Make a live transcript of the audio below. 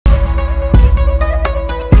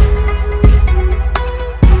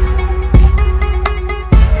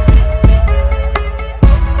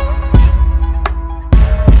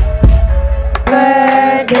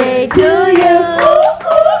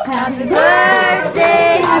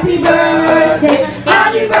birthday! Happy birthday!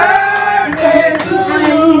 Happy birthday to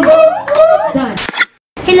you!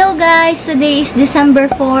 Hello guys! Today is December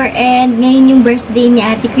 4 and ngayon yung birthday ni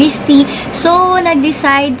Ate Kristie. So,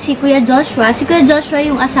 nag-decide si Kuya Joshua. Si Kuya Joshua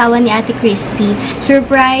yung asawa ni Ate Kristie.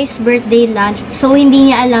 Surprise birthday lunch. So, hindi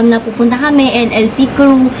niya alam na pupunta kami, LLP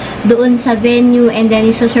crew, doon sa venue and then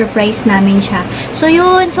isa-surprise namin siya. So,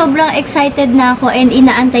 yun. Sobrang excited na ako and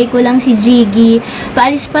inaantay ko lang si Jiggy.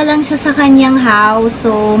 Paalis pa lang siya sa kanyang house.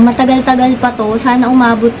 So, matagal-tagal pa to. Sana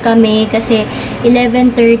umabot kami kasi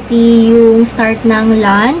 11:30 yung start ng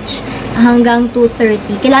lunch hanggang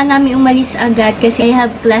 2:30. Kailangan namin umalis agad kasi I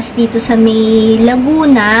have class dito sa may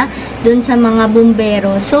Laguna, dun sa mga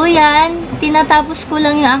bumbero. So, yan. Tinatapos ko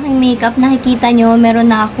lang yung aking makeup. Nakikita nyo, meron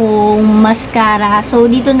na akong mascara. So,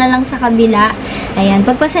 dito na lang sa kabila. Ayan.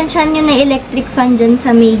 Pagpasensyahan nyo na electric fan dyan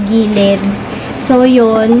sa may gilid. So,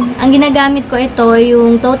 yun. Ang ginagamit ko ito,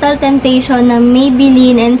 yung Total Temptation na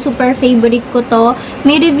Maybelline and super favorite ko to.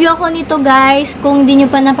 May review ako nito, guys. Kung di nyo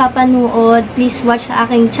pa napapanood, please watch sa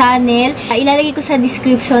aking channel. Ilalagay ko sa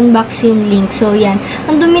description box yung link. So, yan.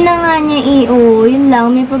 Ang dumi na nga niya, yun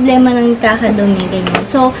lang. May problema ng kakadumi. Ganyan.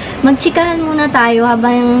 So, magchikahan muna tayo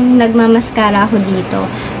habang nagmamaskara ako dito.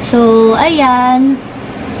 So, ayan.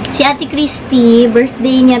 Si Ate Kristie,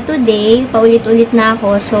 birthday niya today. Paulit-ulit na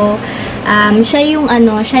ako. So, siya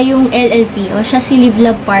yung LLP o siya si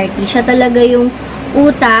Liveloveparty. Siya talaga yung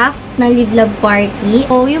utak ng Liveloveparty.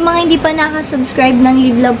 O yung mga hindi pa nakasubscribe ng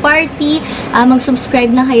Liveloveparty, mag-subscribe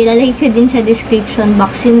na kayo. Lalagay ko din sa description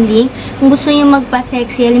box yung link. Kung gusto niyo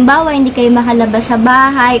magpa-sexy, halimbawa hindi kayo makalabas sa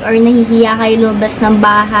bahay or nahihiya kayo lumabas ng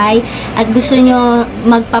bahay at gusto niyo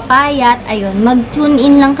magpapayat, ayun, mag-tune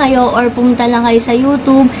in lang kayo or pumunta lang kayo sa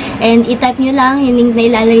YouTube and i-type nyo lang yung link na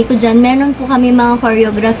ilalagay ko dyan. Meron po kami mga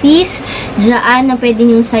choreographies dyan na pwede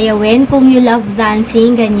nyo sayawin kung you love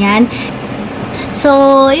dancing, ganyan.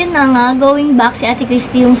 So, yun na nga, going back, si Ate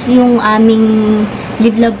Kristie yung aming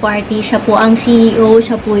Liveloveparty. Siya po ang CEO,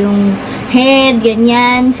 siya po yung head,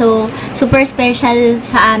 ganyan. So, super special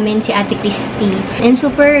sa amin si Ate Kristie. And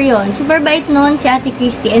super bait nun si Ate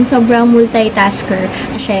Kristie and sobrang multitasker.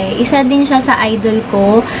 Isa din siya sa idol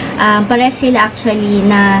ko. Pares sila actually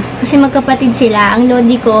na, kasi magkapatid sila. Ang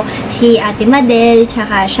lodi ko, si Ate Myjell,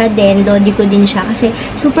 tsaka siya din, lodi ko din siya. Kasi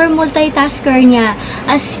super multitasker niya.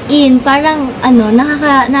 As in, parang,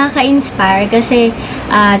 nakaka-inspire kasi,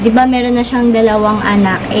 di ba meron na siyang 2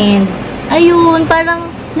 anak and, ayun, parang,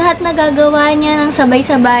 lahat nagagawa niya ng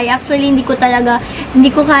sabay-sabay. Actually, hindi ko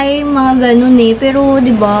kaya yung mga ganun eh. Pero,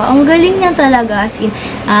 diba, ang galing niya talaga. As in,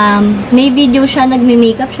 may video siya,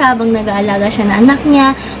 nagme-makeup siya habang nag-aalaga siya na anak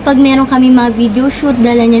niya. Pag meron kami mga video shoot,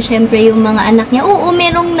 dala niya syempre yung mga anak niya. Oo,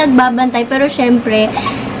 merong nagbabantay, pero syempre,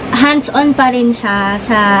 hands-on pa rin siya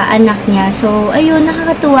sa anak niya. So, ayun,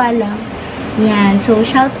 nakakatuwa lang. Yan. So,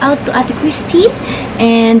 shout out to Ate Kristie.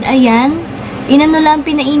 And, ayan,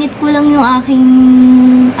 pinainit ko lang yung aking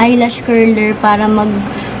eyelash curler para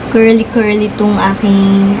mag-curly-curly tong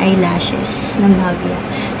aking eyelashes ng bagyo.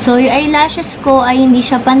 So, yung eyelashes ko ay hindi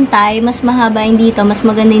siya pantay. Mas mahaba yung dito. Mas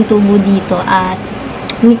maganda yung tubo dito. At,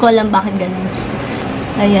 hindi ko alam bakit ganun.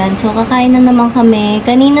 Ayan. So, kakain na naman kami.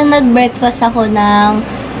 Kanina nag-breakfast ako ng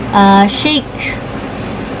shake.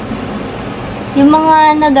 Yung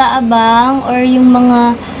mga nag-aabang or yung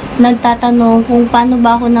mga nagtatanong kung paano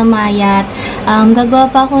ba ako namayat, gagawa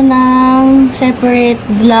pa ako ng separate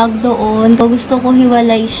vlog doon. Gusto ko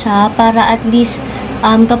hiwalay siya para at least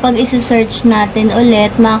kapag isi-search natin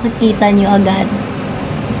ulit, makikita nyo agad.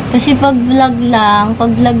 Kasi pag vlog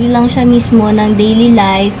lang siya mismo ng daily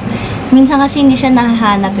life, minsan kasi hindi siya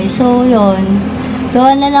nahahanap eh. So, yun.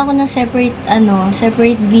 Gawa na lang ako ng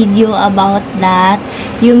separate video about that.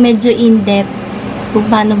 Yung medyo in-depth kung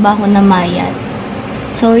paano ba ako namayat.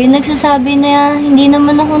 So, yung nagsasabi na hindi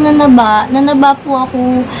naman ako nanaba po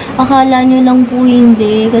ako. Akala nyo lang po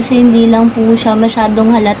hindi. Kasi hindi lang po siya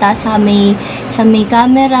masyadong halata sa may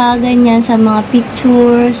camera, ganyan, sa mga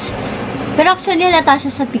pictures. Pero actually, halata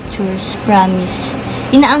siya sa pictures. Promise.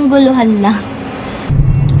 Inaangguluhan lang.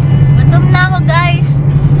 Gutom na ako, guys.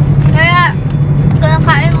 Kaya,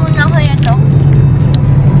 kain muna ako ito.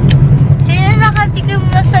 Sino nakatikim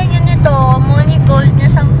na sa inyo nito? Money Gold na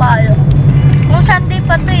Sampalo. Kung Sunday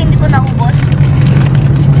pa to, hindi ko naubos.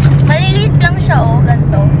 Maliliit lang siya,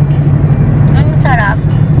 ganito. Ang sarap.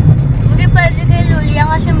 Hindi pwede kay Lulia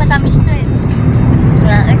kasi matamis to eh.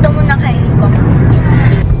 Ito muna kainin ko.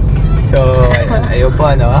 So, ayun po,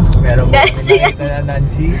 meron po nakita na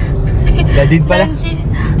Nancy. Dadin pala.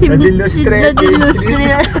 Dadin Lustre. Dadin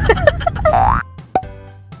Lustre.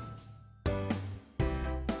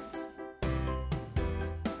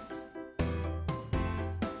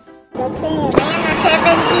 Ayan na,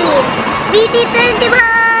 17. BT 21!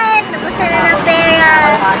 Tapos na ng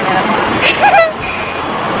pera.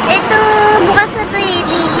 Ito, bukas na to eh,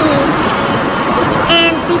 BT.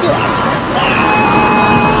 And PDS.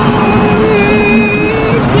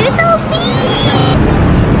 Yes! You're so big!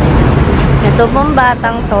 Ito pong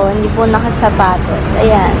batang to, hindi po nakasapatos.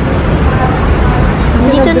 Ayan.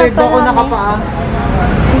 Dito na pa kami.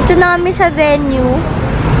 Dito na kami sa venue.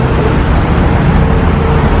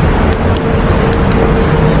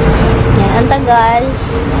 Yan, ang tagal.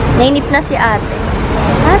 Nainip na si ate.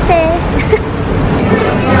 Ate!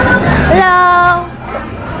 Hello!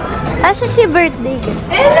 Asa si birthday ka?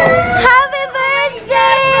 Hello! Happy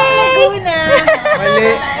birthday!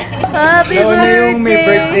 Mali. Happy Ikaw na yung may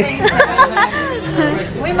birthday.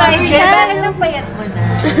 Uy, Myjell, anong payat mo na?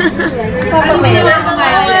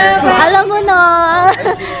 Alam mo na.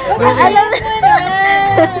 Alam mo na.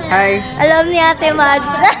 Hi. Alam ni Ate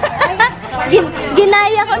Mads.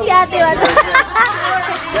 Ginaya ko si Ate Mads.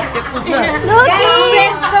 Lucky!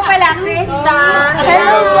 Friends ko pala, Krista.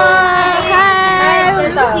 Hello po. Hi.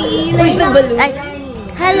 Ay,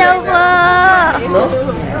 hello po.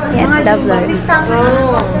 Yan, tabler.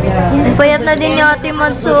 Payat na din yung Ate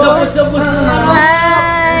Mads.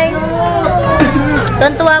 Hi.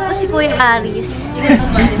 Tontuwa po si Kuya Aris.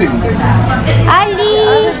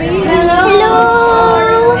 Ali! Hello!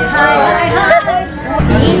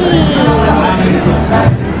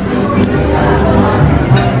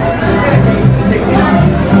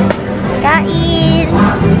 Kain!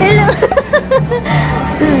 Hello!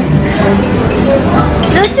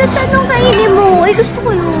 Luchos, anong kainin mo? Ay, gusto ko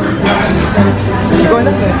yun.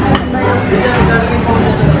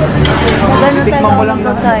 Gano'n talaga ang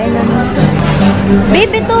pagkain naman.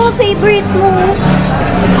 Babe, ito, favorite mo.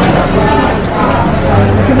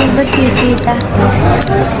 Ano ba tita?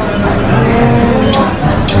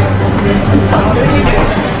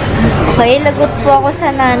 Okay, lagot po ako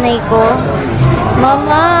sa nanay ko.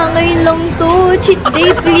 Mama, ngayon lang to. Cheat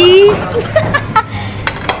day, please.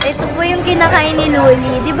 Ito po yung kinakain ni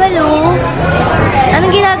Luli. Di ba, Lu?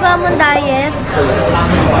 Anong ginagawa mong diet?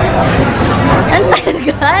 Ang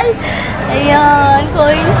tagal. Ayan,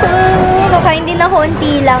 kain siya. Kakain din na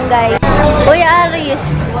konti lang, guys. Kuya Aris,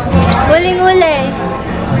 huling-huli.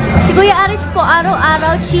 Si Kuya Aris po,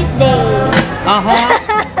 araw-araw cheat day. Aha.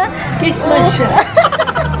 Kiss man siya.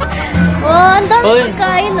 Oh, ang dami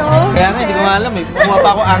pagkain, oh. Kaya nga, hindi ko alam eh. Kumuha pa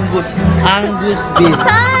ako Angus. Angus beef.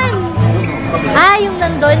 Saan? Ah, yung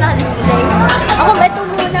nandun naka-display. Ako, ito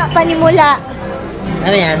muna, panimula.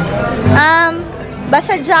 Ano yan?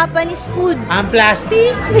 Basta Japanese food. Ang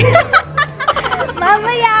plastic?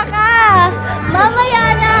 Mamaya ka!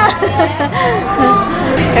 Mamaya na!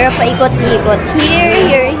 Pero paikot-ikot.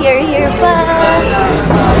 Here pa.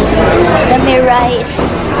 Dami rice.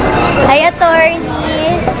 Hi,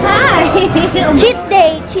 attorney! Hi! Cheat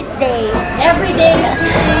day! Every day.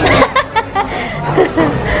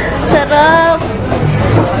 Sarap!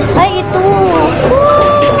 Ay, ito!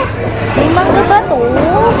 Woo! May mangga ba to?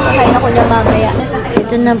 Kakain ako niya mamaya.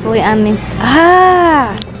 Ito na po yung aming...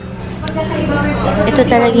 Ito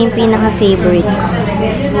talaga yung pinaka-favorite ko.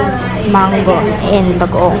 Mango and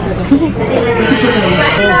bagoong.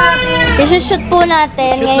 I-shoot po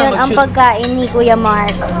natin ngayon ang pagkain ni Kuya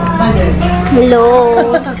Mark. Hello!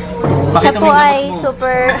 Siya po ay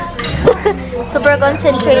super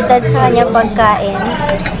concentrated sa kanyang pagkain.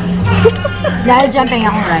 Dahil dyan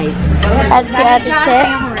pengen akong rice. At si Ate Che.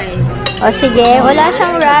 O sige, wala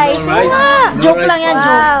siyang rice. Oo nga! Joke lang yan,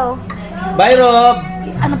 joke. Wow! Bye, Rob!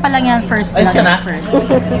 Ano pa lang yan, first Ay, lang. siya na? First.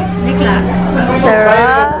 May class.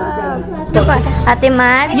 Sarap! Ito pa, Ate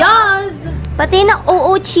Mat. Yes! Pati na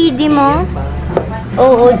OOCD mo.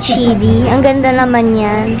 OOCD. Ang ganda naman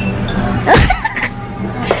yan.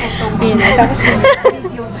 Tapos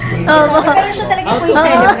Oo. pero siya talaga po yung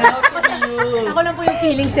celebrant. Ako lang po yung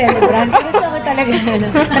feeling celebrant. Pero siya ko talaga,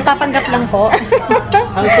 napapanggap lang po.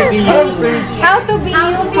 How to be you. How to be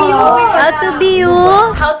you po. How to be you.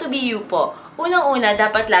 How to be you po. Unang-una,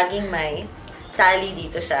 dapat laging may tali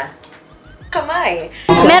dito sa kamay.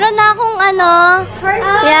 Meron na akong ano.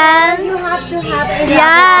 Yan. You have to have it.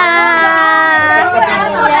 Yan.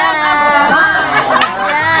 Yan.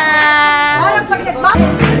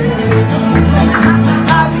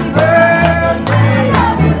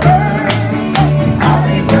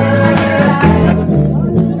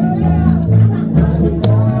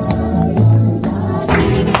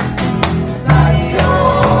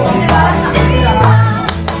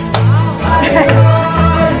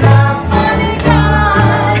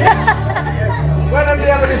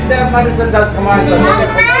 Madison does come on, so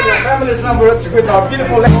your family's member to greet our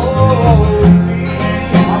beautiful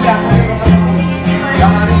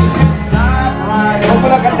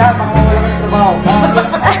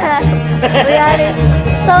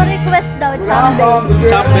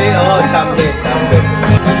Chambe, oo, chambe.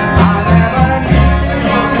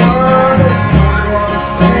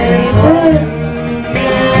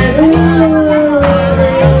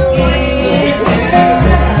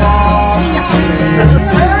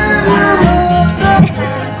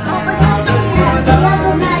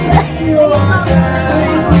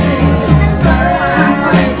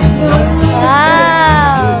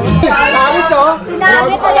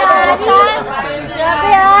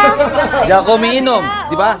 Hindi ako umiinom,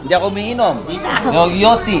 di ba? Hindi ako umiinom. Yung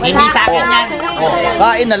Yossi. Hindi sa akin yan. Oh,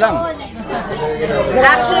 kain na lang.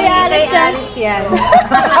 Actually, kay Alice yan.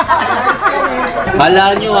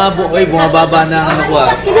 Kala nyo ha, bumababa na ang ano ko ha.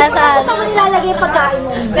 Saan mo nilalagay pagkain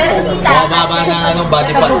mo? Bumababa na ang ano,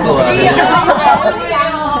 body fat ko ha.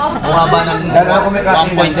 Bumaba ng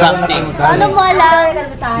 1 point something. Ano mo alam?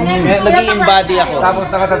 Naging body ako. Tapos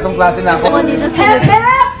nakatatlong klase na ako.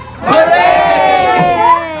 Hooray!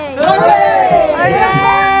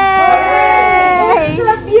 It's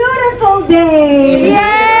a beautiful day!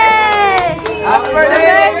 Yay! Happy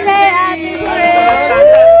birthday!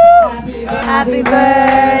 Happy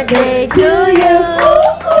birthday to you!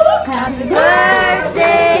 Happy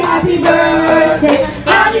birthday! Happy birthday!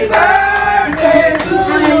 Happy birthday to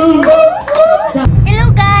you! Hello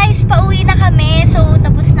guys! Pauwi na kami. So,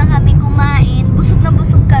 tapos na kami kumain. Busog na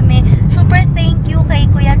busog kami. Super thank you kay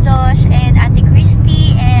Kuya Josh and Ate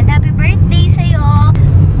Kristie. And happy birthday sa'yo!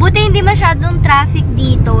 Buti hindi masyadong traffic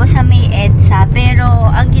dito sa may EDSA. Pero,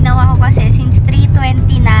 ang ginawa ko kasi, since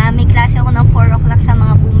 3:20 na, may klase ako ng 4 o'clock sa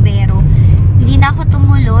mga bumbero. Hindi na ako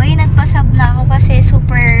tumuloy. Nagpasab na ako kasi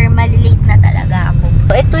super malilate na talaga ako.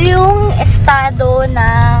 So, ito yung estado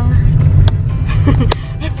ng...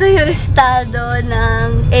 ito yung estado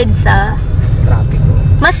ng EDSA. Traffic.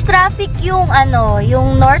 Mas traffic yung ano,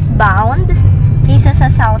 yung northbound kaysa sa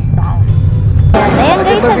southbound. Ayan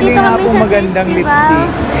guys, so dito kami sa magandang festival. lipstick.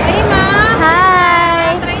 Hey ma!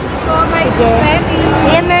 Hi! Sige.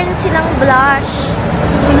 Ayan, meron silang blush.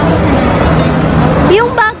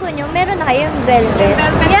 Yung bago nyo, meron na kayo yung velvet.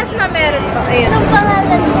 Yes, ma, meron po. Ayun. Anong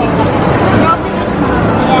pangalan mo?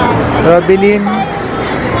 Ayan. Robilin.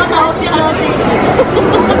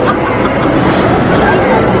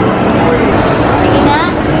 Sige na.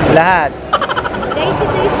 Lahat. Guys,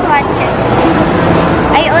 ito yung swatches.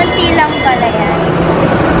 Ay, onti lang pala yan.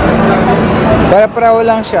 Para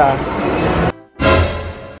lang siya.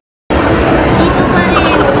 Dito pa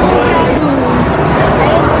rin.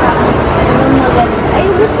 Ay,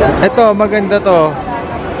 gusto. Ito, maganda to.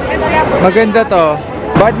 Maganda to.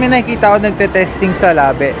 Bakit may nakikita ako nagte-testing sa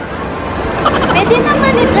labi? Pwede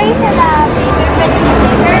naman i-try sa labi. Pwede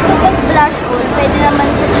naman. Pero kapag blush on, pwede naman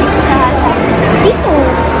sa cheeks sa hasa. Dito.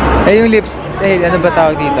 Eh yung lips, ano ba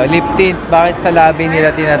tawag dito? Lip tint. Bakit sa labi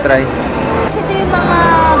nila tinatry? Kasi ito yung mga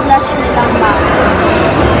blush nilang bago.